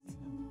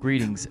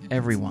Greetings,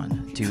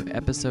 everyone, to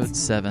episode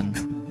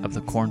 7 of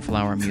the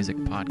Cornflower Music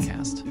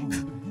Podcast.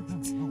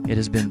 It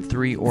has been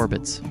 3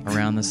 orbits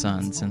around the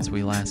sun since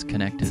we last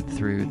connected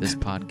through this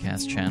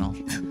podcast channel.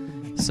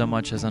 So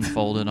much has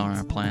unfolded on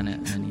our planet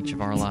and in each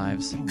of our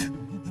lives.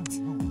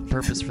 The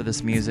purpose for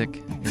this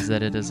music is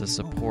that it is a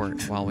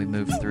support while we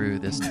move through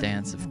this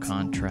dance of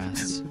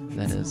contrasts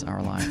that is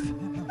our life.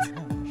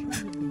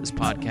 This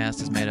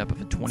podcast is made up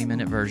of a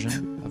 20-minute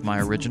version of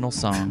my original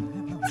song,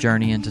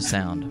 Journey into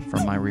Sound,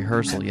 from my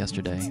rehearsal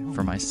yesterday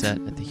for my set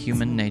at the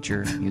Human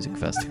Nature Music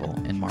Festival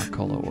in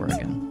Marcola,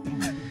 Oregon.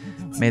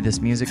 May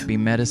this music be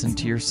medicine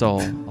to your soul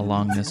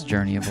along this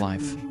journey of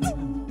life.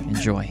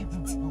 Enjoy.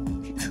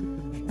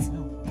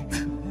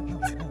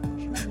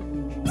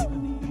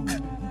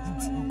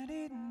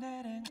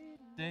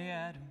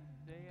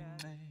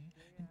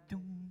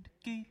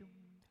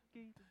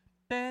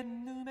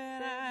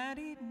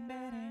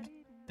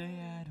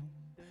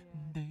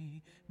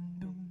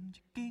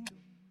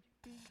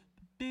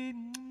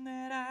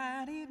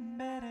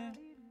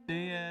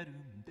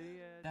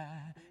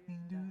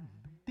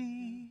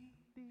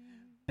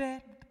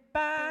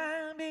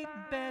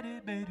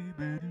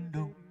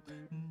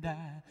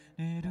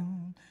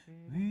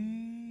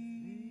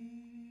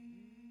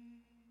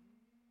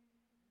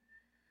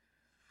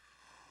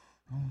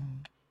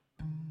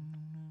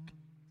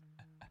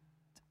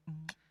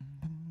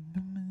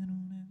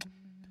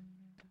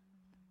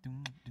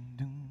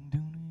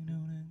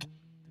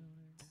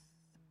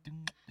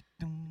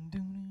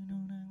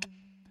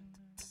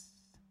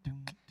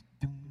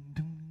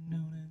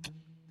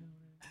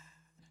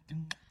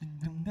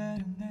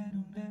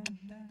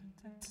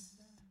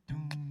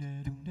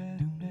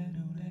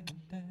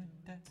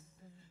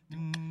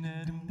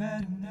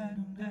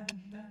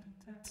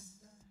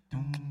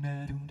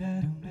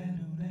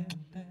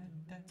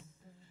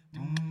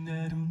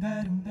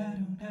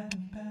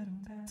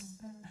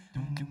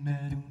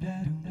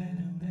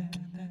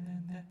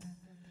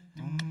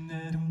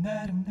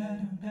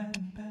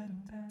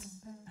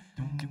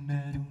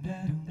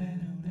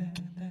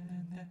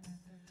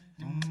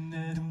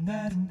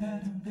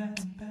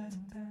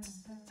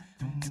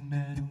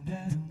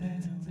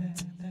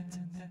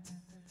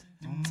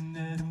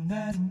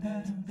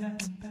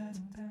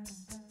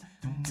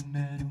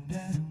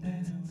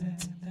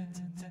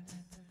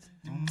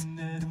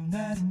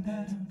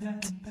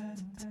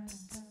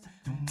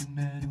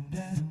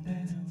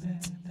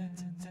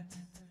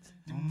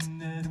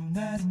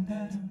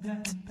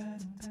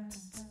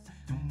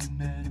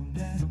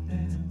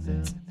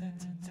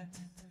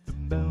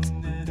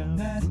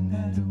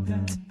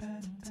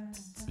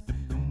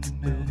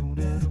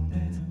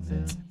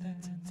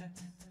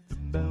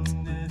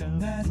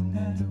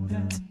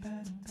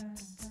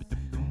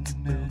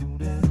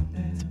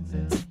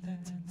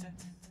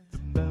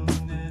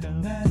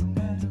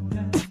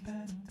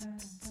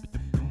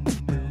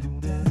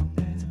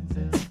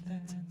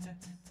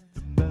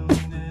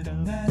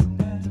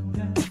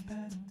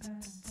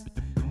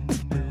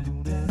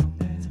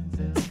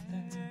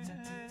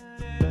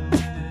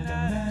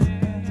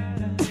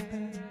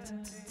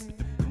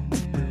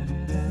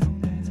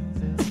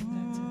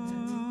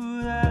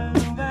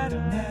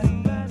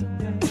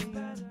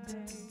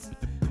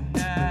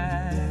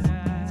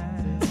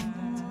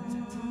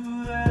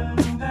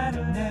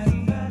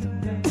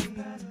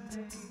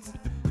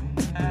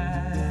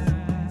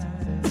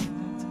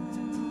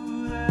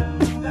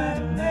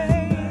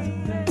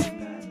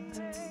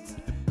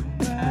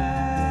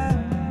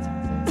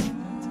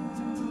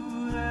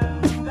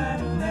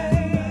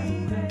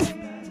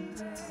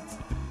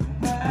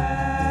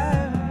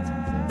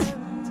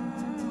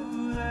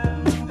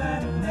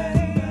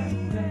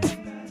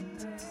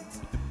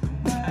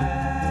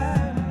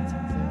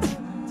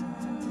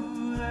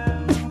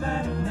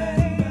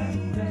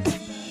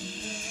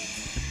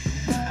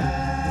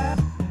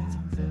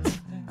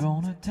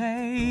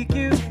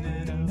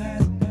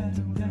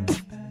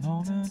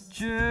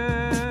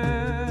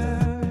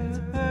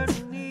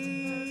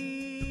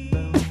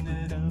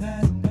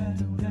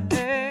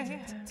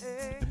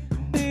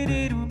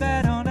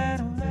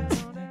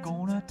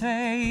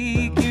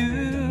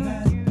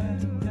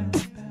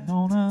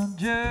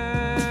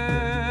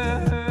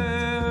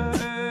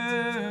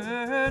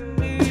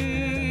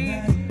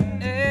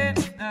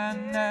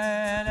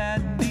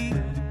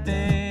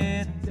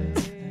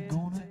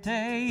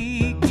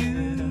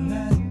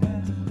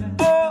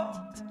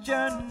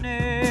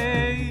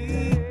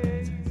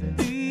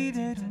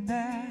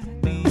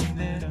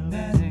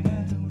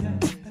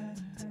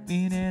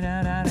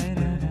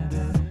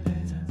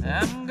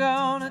 I'm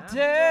gonna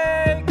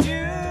take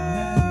you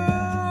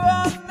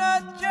on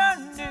a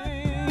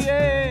journey,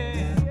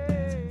 yeah,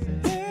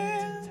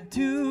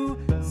 into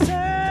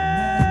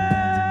sound.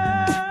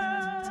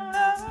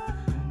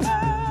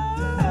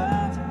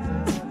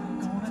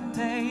 Gonna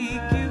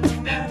take you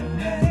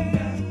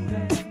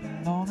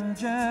on a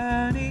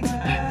journey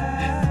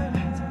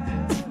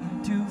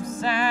into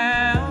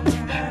sound.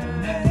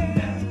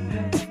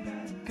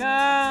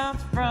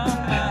 Comes from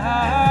my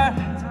heart.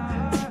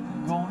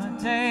 Gonna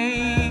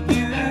take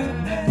you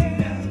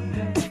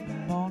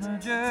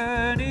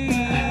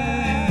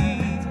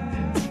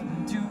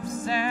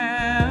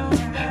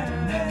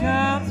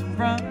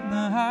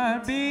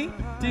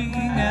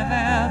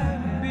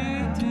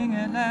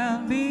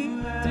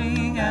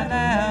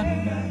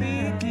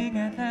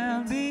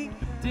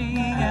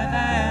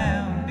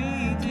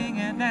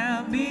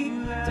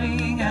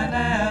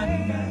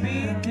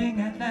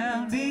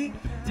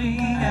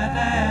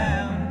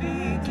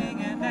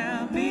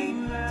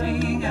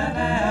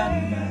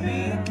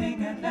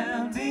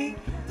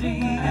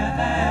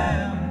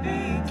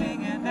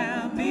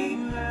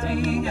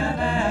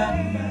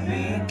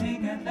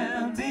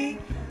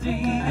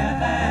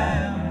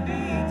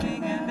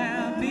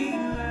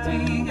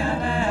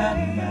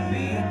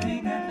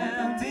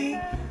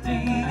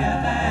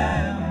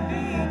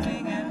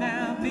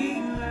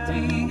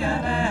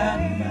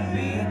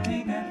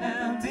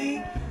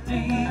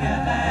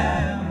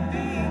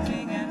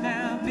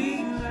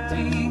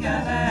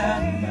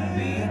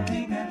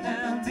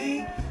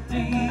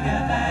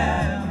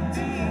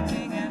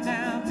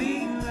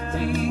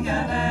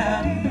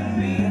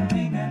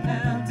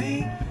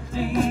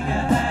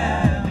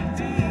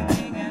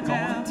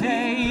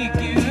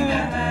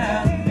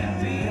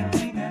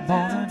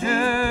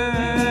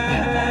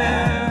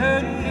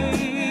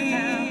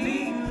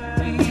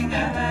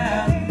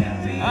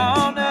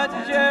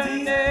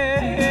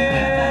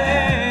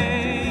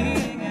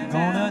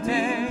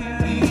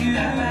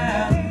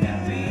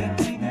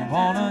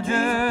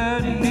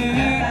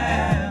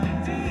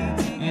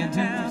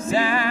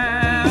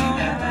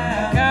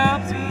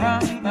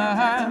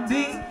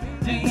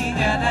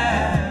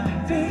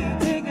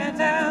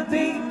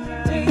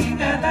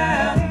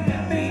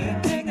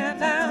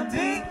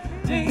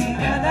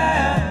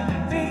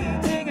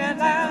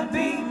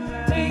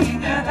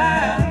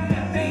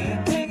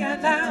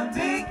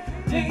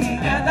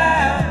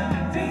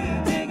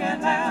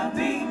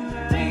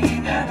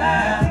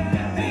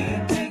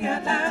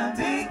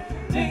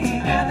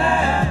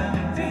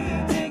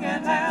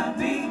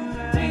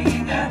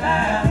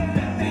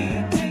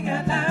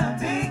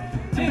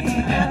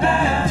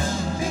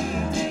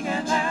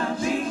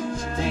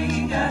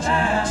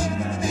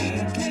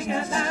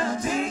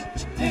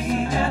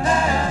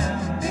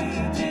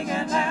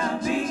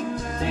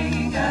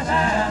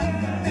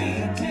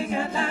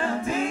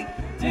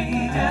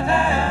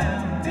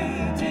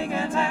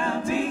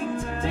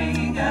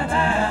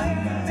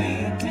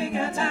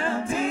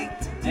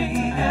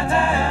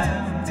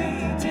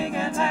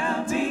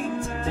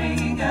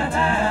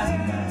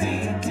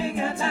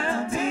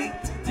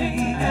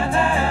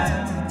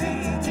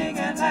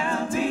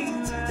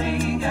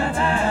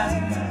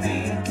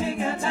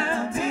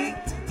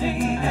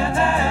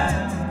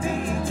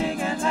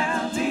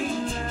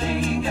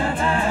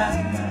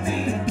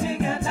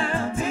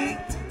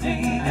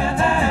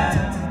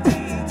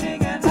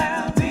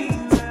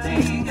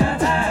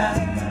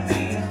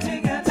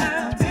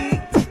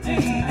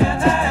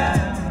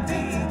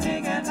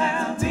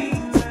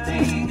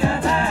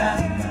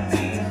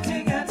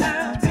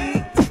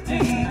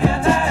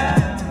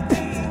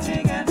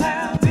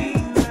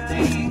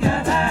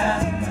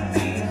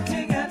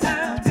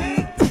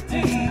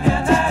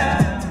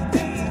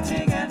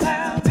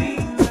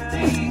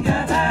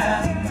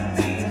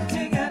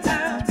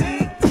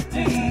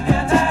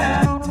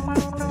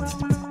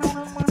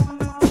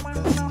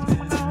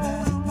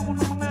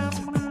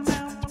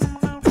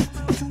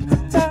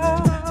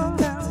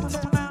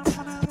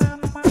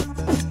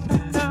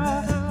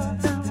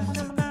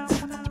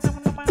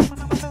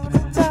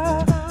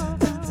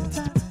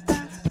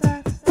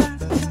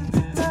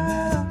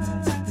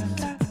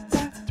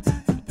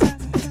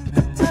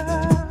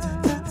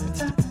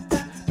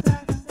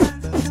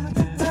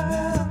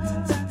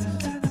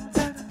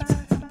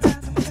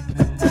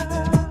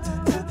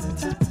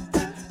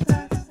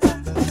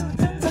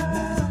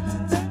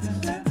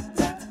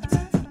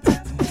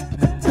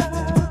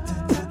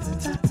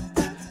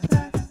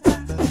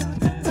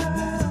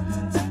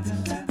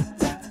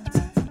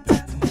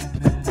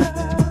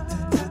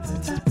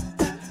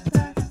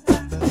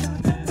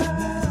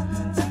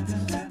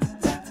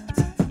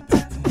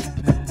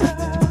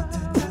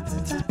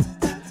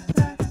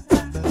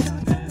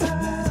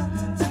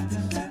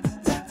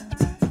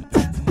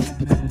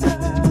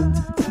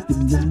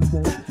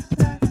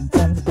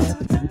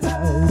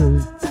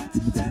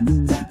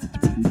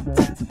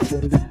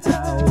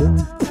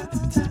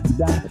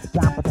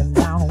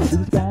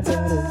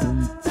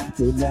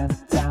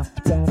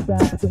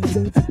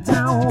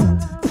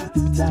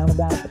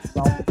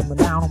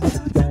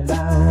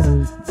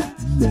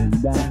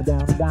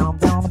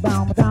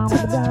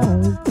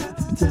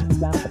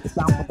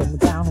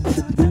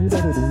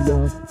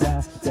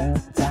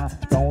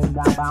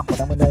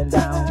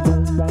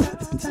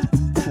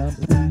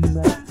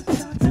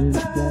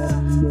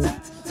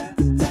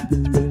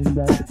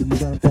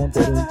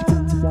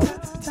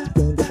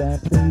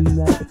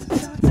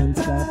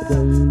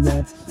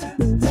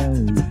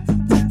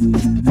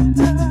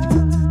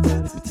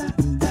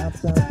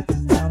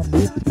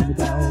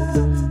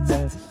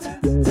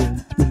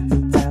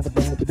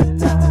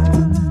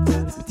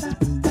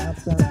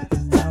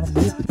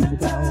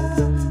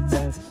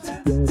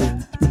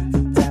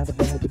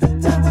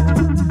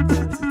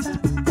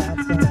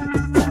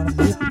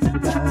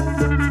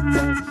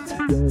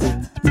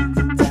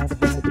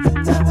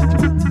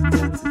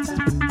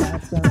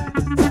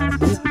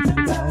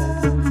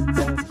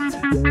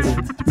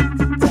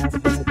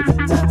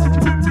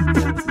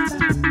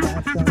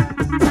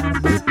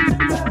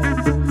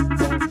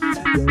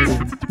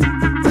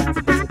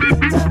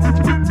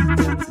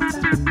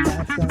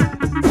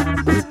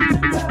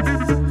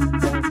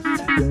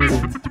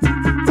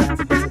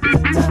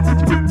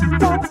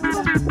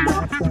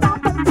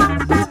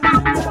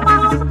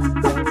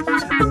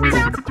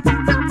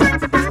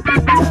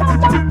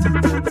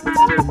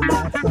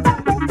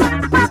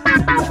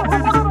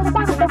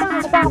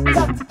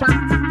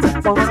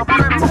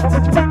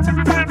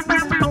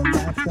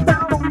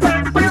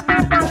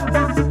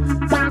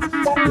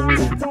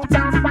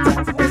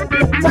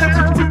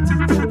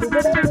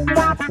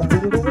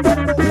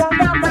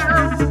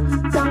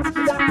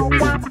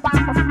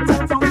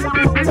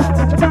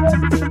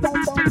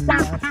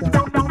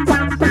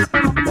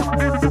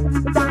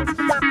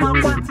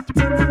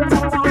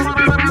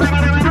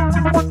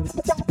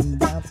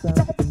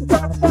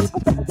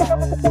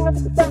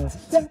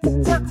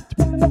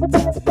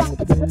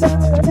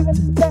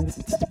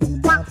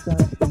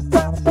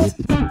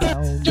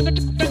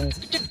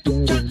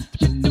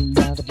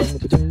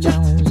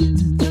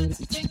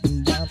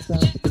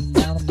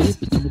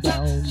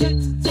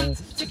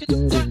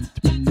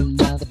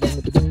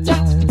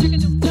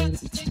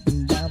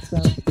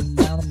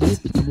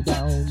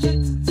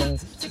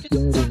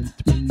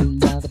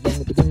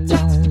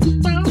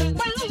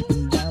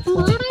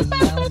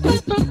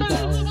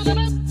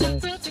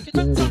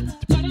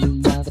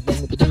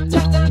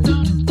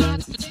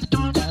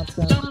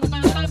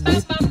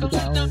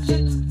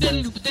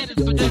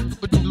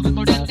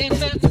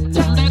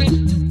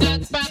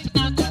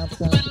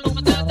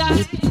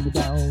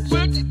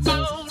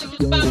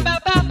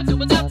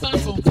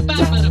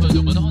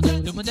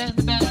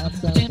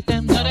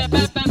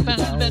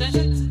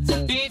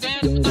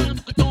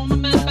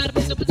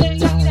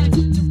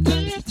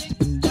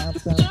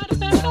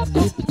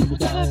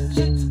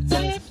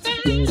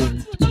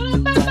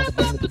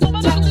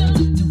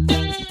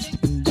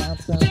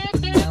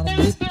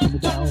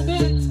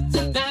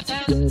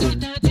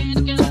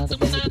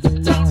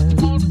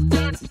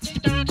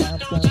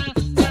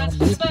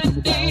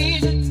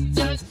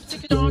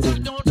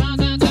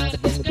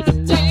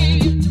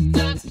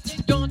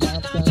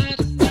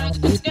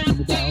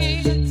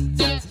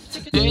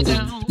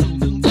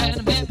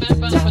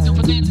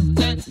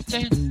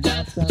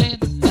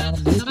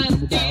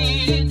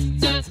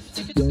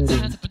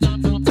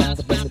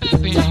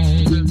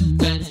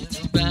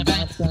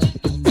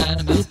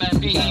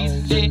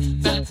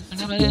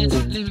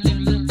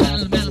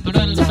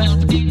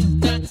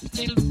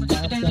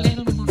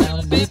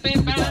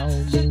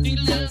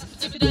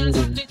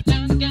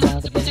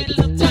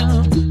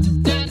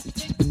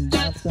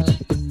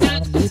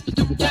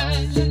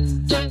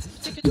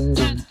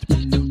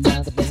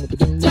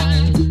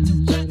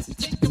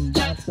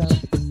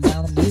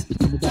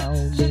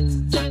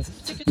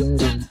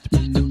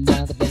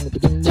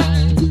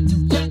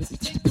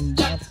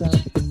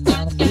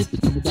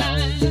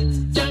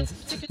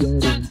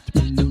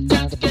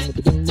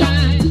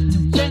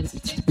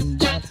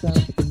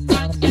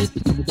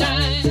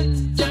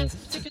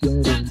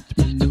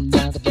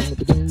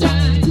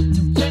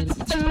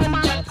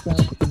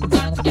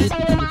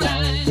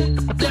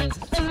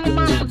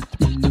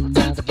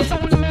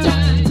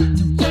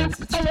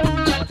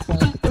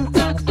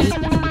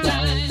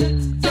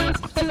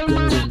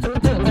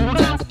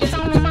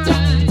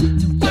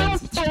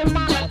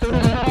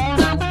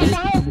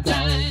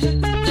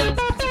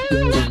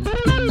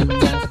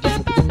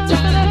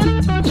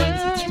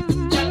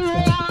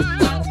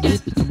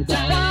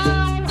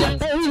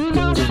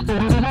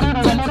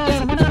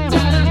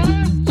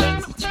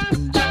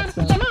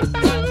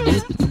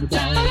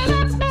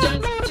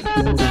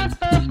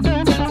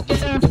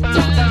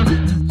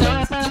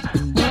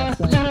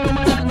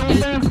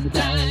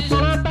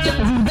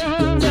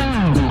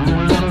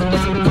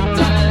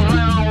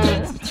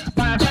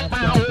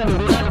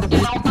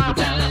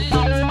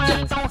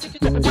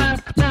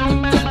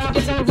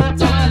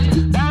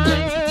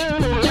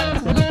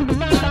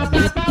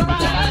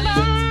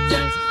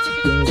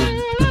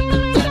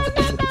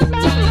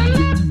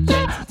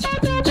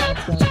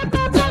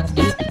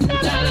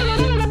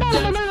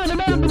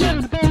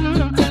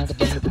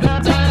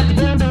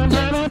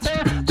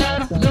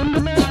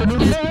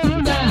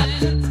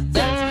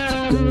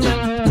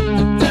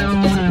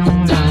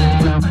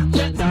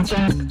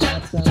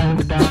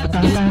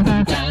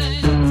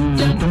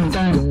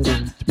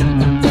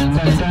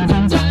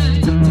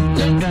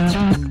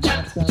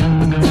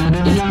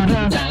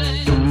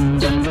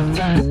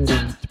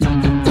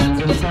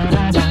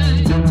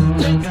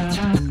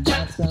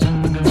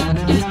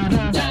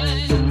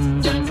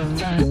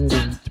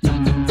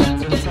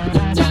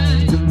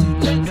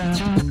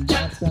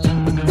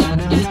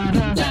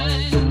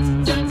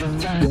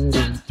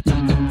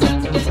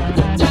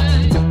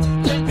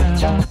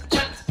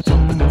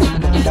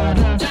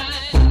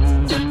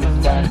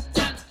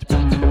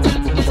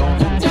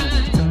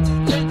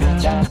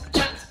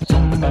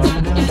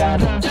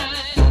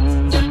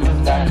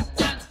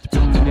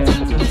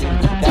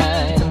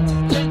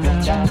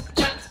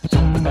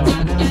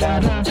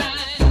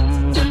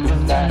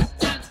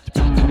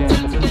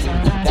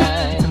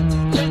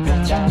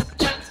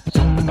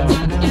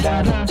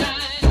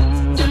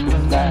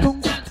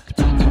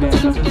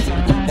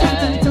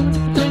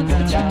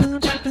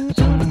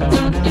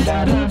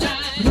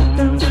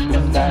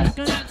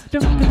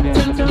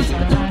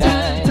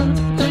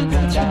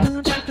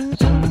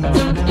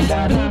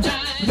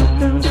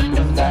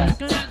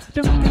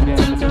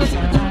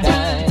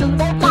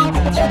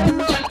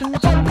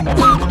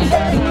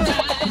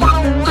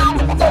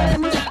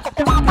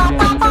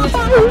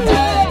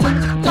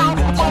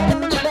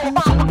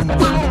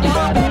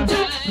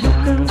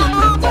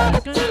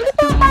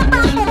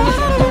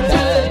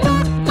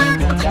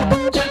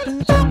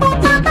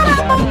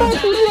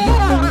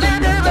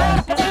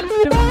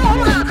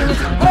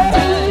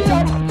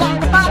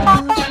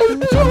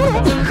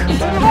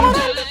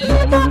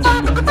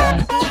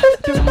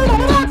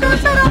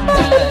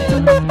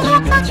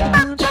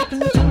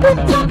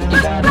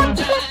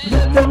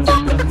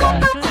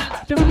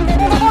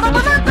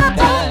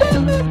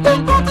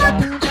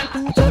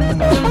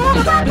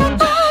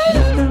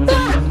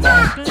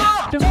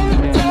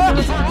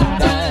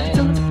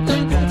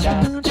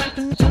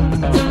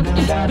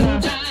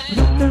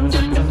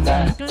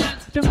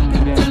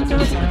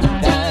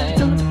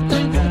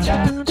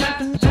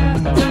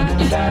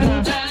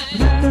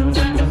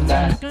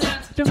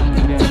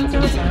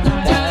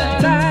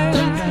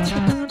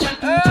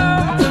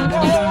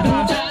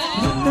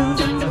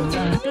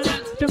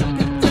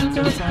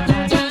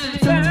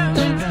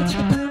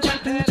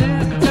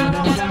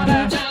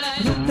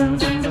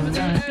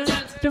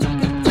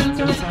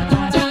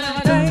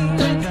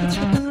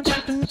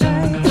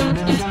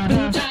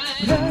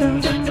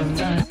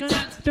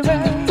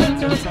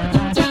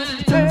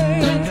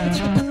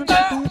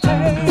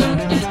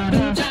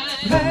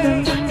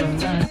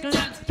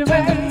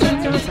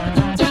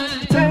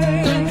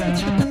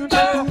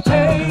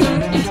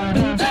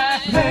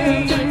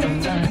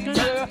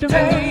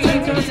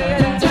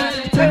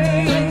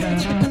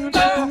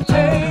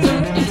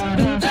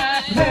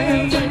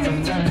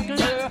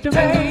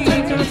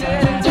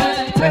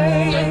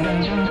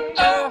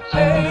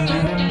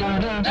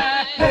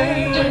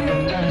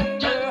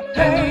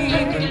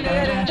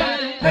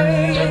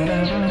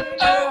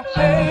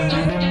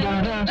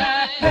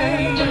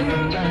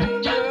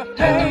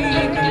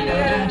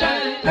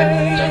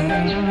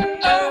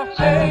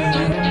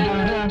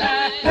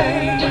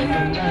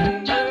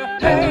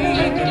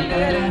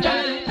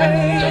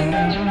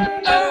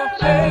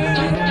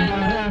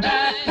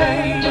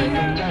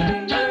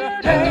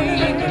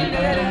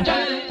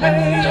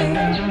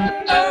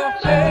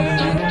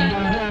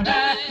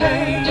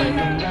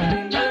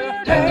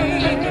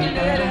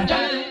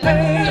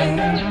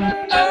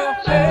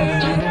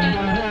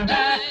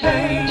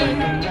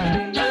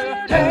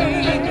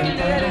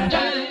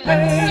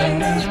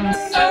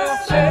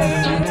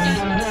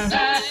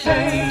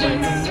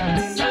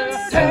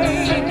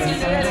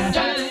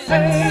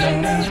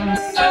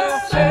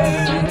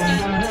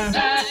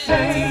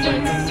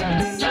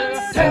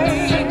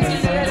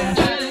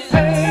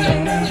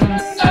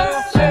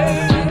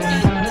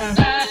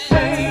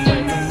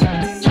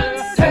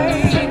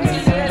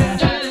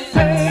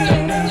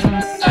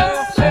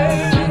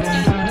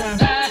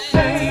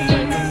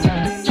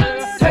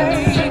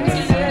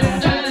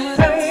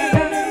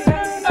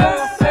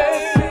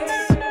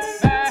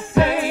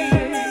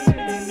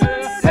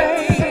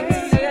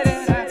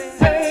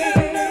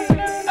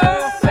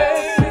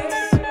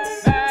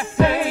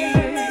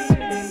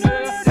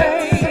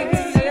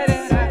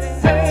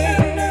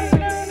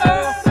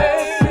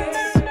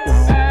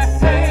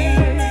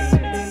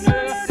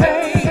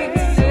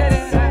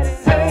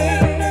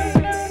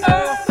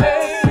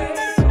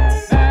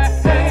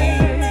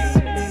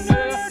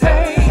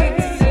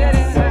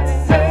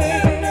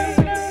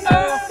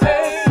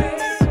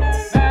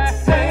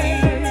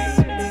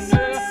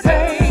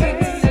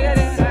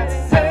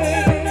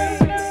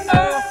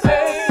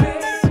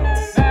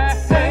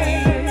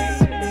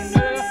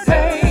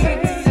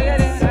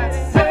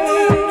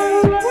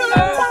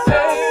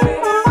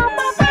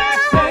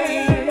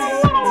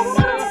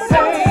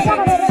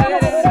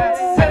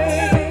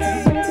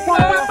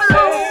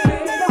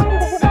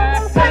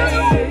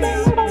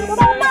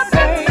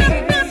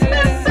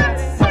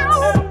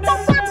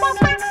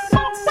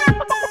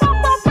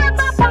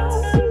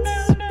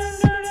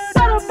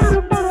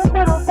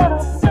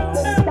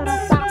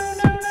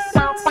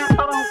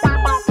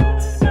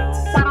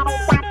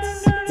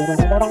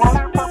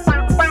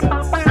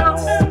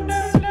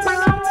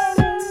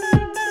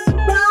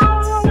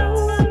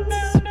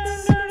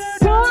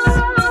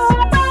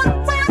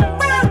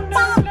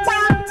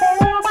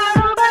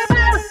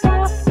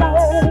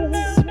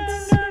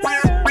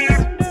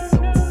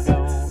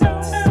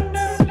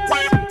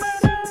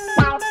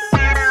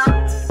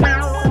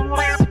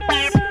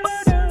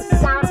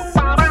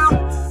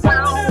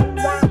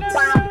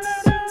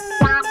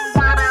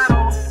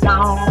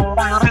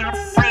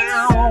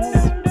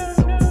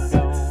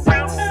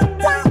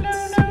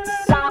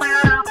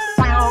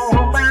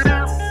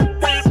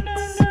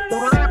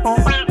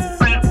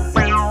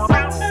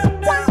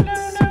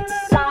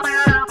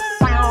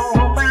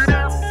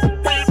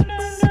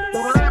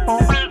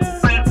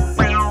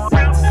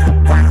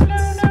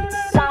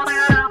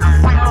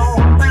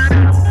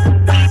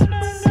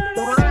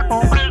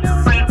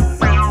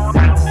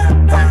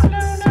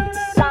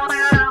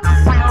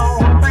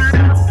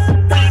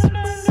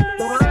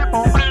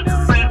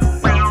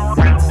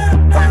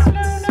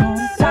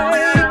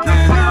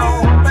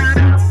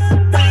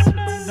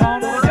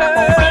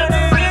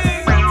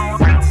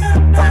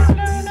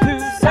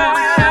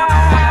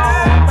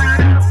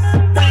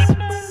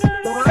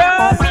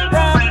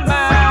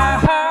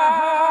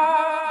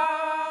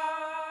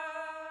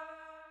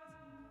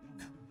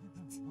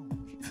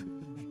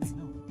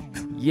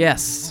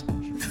Yes,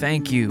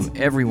 thank you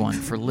everyone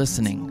for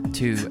listening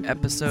to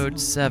episode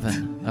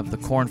 7 of the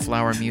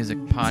Cornflower Music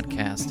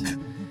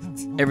Podcast.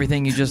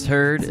 Everything you just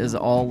heard is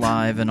all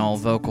live and all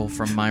vocal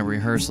from my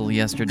rehearsal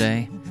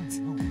yesterday.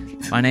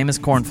 My name is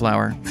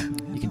Cornflower.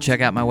 You can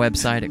check out my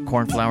website at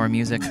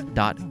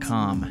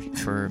cornflowermusic.com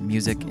for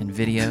music and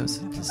videos,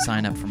 to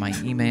sign up for my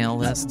email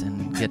list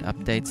and get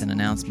updates and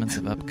announcements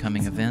of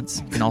upcoming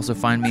events. You can also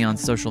find me on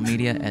social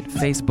media at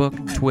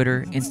Facebook,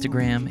 Twitter,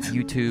 Instagram,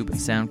 YouTube,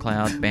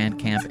 SoundCloud,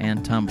 Bandcamp,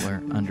 and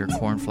Tumblr under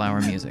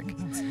Cornflower Music.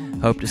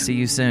 Hope to see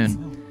you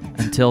soon.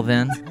 Until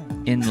then,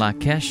 in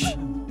Lakesh,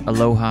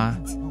 aloha,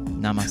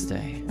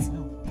 namaste.